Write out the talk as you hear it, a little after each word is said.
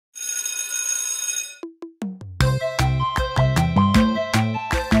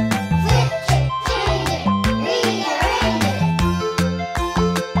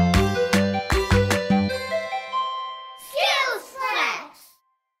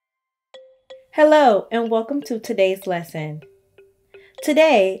Hello and welcome to today's lesson.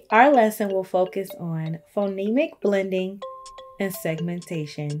 Today, our lesson will focus on phonemic blending and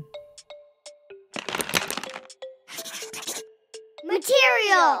segmentation.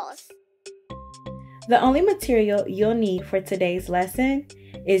 Materials. The only material you'll need for today's lesson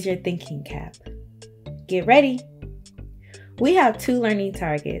is your thinking cap. Get ready. We have 2 learning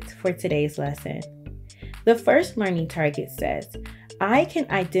targets for today's lesson. The first learning target says, I can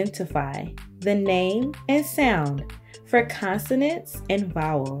identify the name and sound for consonants and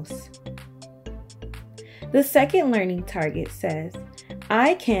vowels. The second learning target says,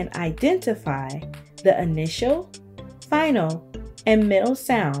 I can identify the initial, final, and middle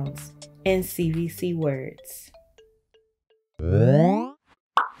sounds in CVC words.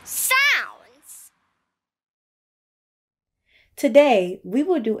 Sounds. Today, we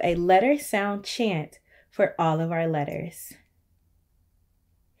will do a letter sound chant for all of our letters.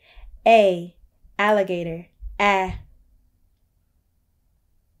 A, alligator, A.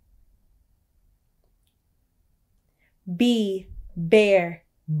 B, bear,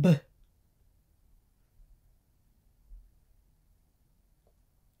 B.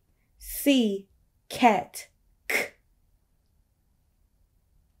 C, cat, K.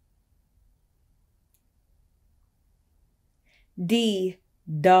 D,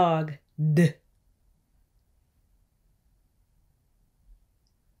 dog, D.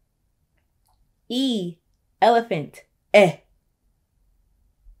 E, elephant, E.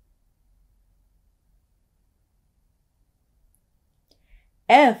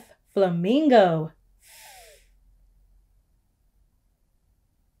 F, flamingo,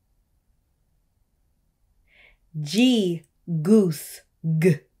 G, goose,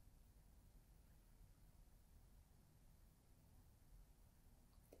 G.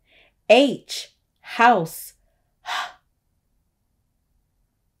 H, house, H.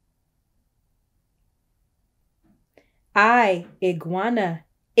 I, iguana,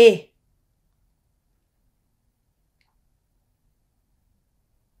 I.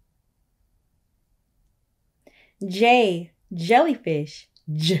 J, jellyfish,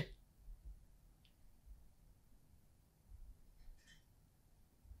 J.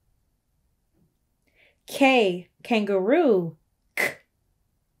 K, kangaroo, K.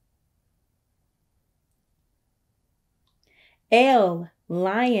 L,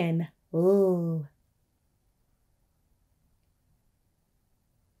 lion, L.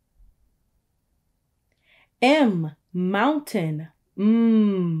 M, mountain,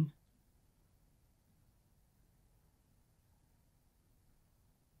 M.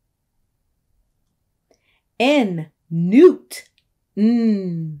 N, newt,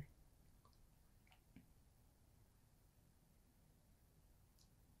 N.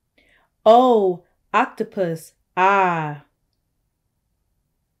 O, octopus, Ah.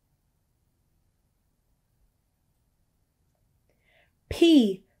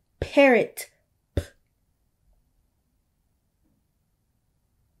 P, parrot, P.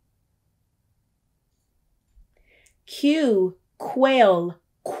 Q, quail,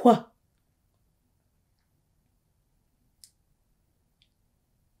 Qu.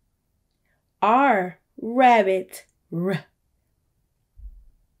 R, rabbit, R.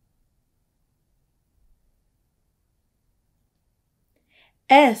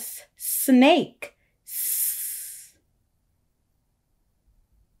 S, snake, S.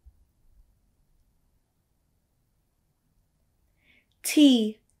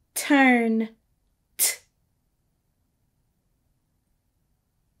 T, turn, T.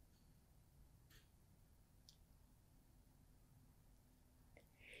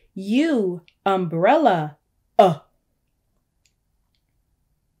 U, umbrella,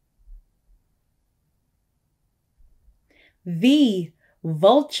 V,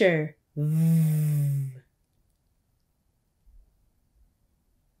 vulture, V.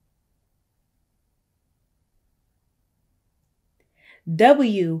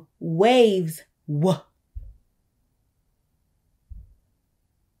 W, waves, W.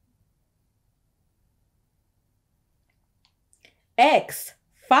 X,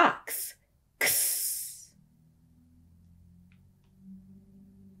 fox, X.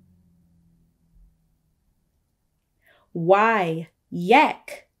 Y,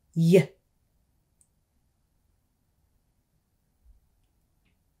 yak, Y.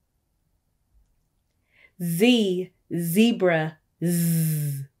 Z, zebra,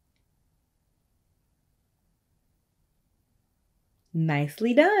 Z.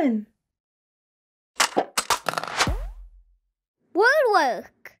 Nicely done.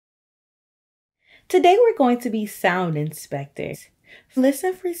 Woodwork. Today we're going to be sound inspectors.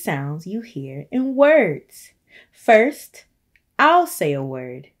 Listen for sounds you hear in words. First, I'll say a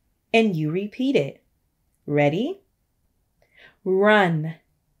word. and you repeat it. Ready? Run.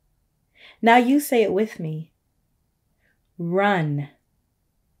 Now you say it with me. Run.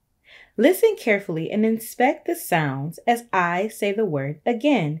 Listen carefully and inspect the sounds as I say the word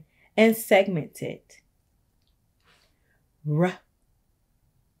again and segment it. R,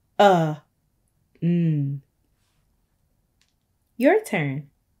 n. Your turn.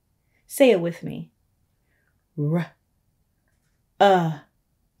 Say it with me. R,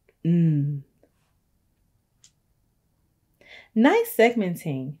 n. Nice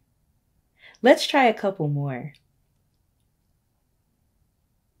segmenting. Let's try a couple more.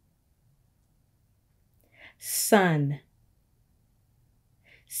 Sun.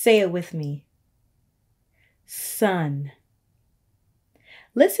 Say it with me. Sun.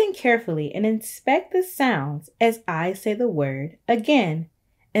 Listen carefully and inspect the sounds as I say the word again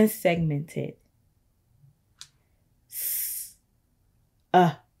and segment it. S,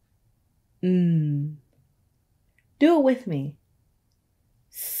 n. Do it with me.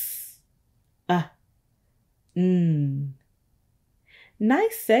 S, n.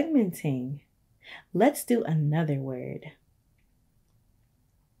 Nice segmenting. Let's do another word.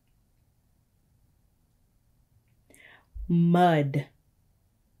 Mud.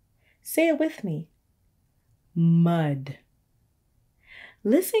 Say it with me. Mud.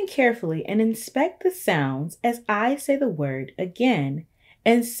 Listen carefully and inspect the sounds as I say the word again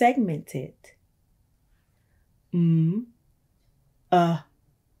and segment it. D.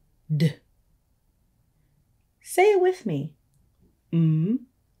 Say it with me. D.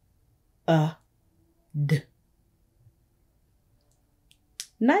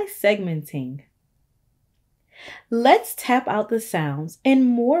 Nice segmenting. Let's tap out the sounds and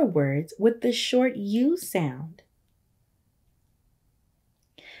more words with the short U sound.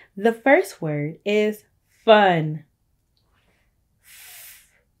 The first word is fun.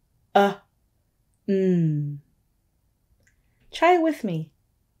 N. Try it with me.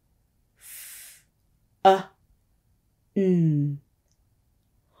 N.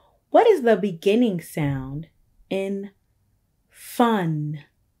 What is the beginning sound in fun?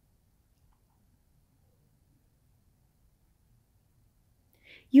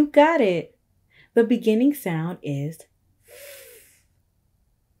 You got it. The beginning sound is f.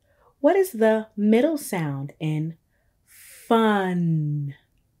 What is the middle sound in fun?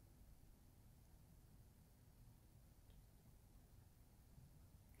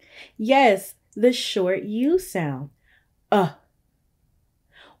 Yes, the short U sound.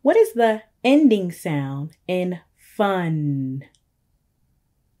 What is the ending sound in fun?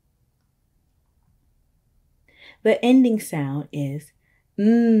 The ending sound is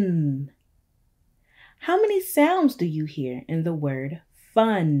n. How many sounds do you hear in the word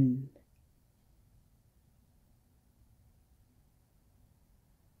fun?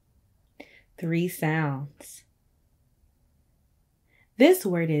 Three sounds. This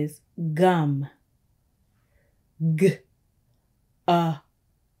word is gum. G, m.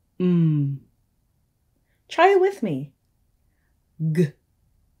 Try it with me. G,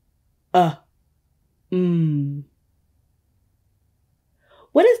 m.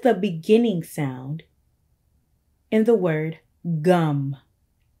 What is the beginning sound in the word gum?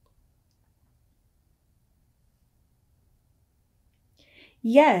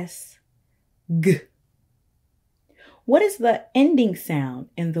 Yes, g. What is the ending sound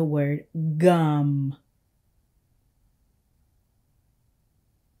in the word gum?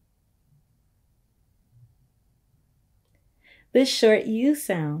 The short U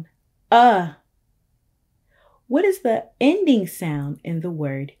sound, What is the ending sound in the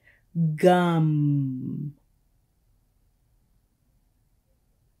word gum?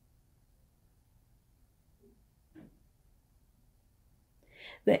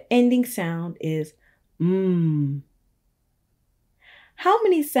 The ending sound is m. How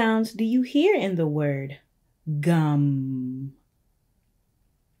many sounds do you hear in the word gum?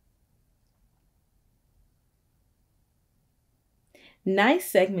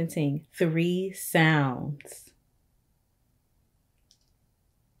 Nice segmenting, 3 sounds.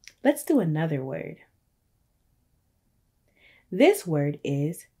 Let's do another word. This word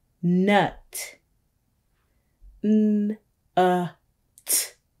is nut. N, t.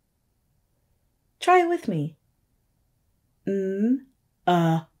 Try it with me. N,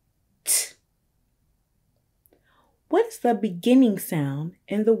 t. What is the beginning sound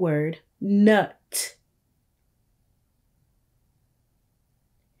in the word nut?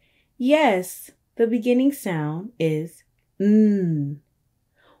 Yes, the beginning sound is n.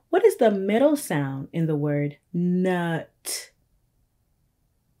 What is the middle sound in the word nut?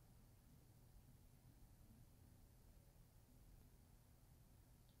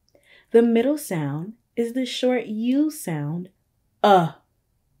 The middle sound is the short U sound, What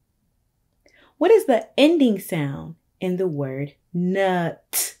is the ending sound in the word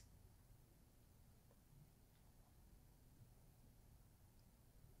nut?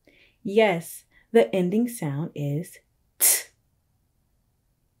 Yes, the ending sound is t.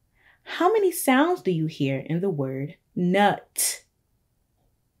 How many sounds do you hear in the word nut?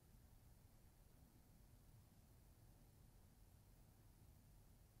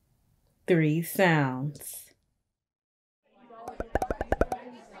 Three sounds.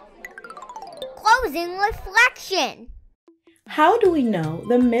 Closing reflection. How do we know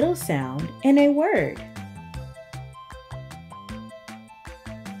the middle sound in a word?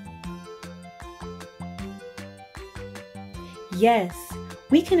 Yes,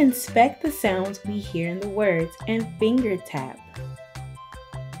 we can inspect the sounds we hear in the words and finger tap.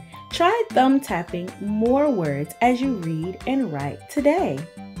 Try thumb tapping more words as you read and write today.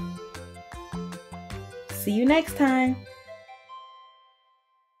 See you next time.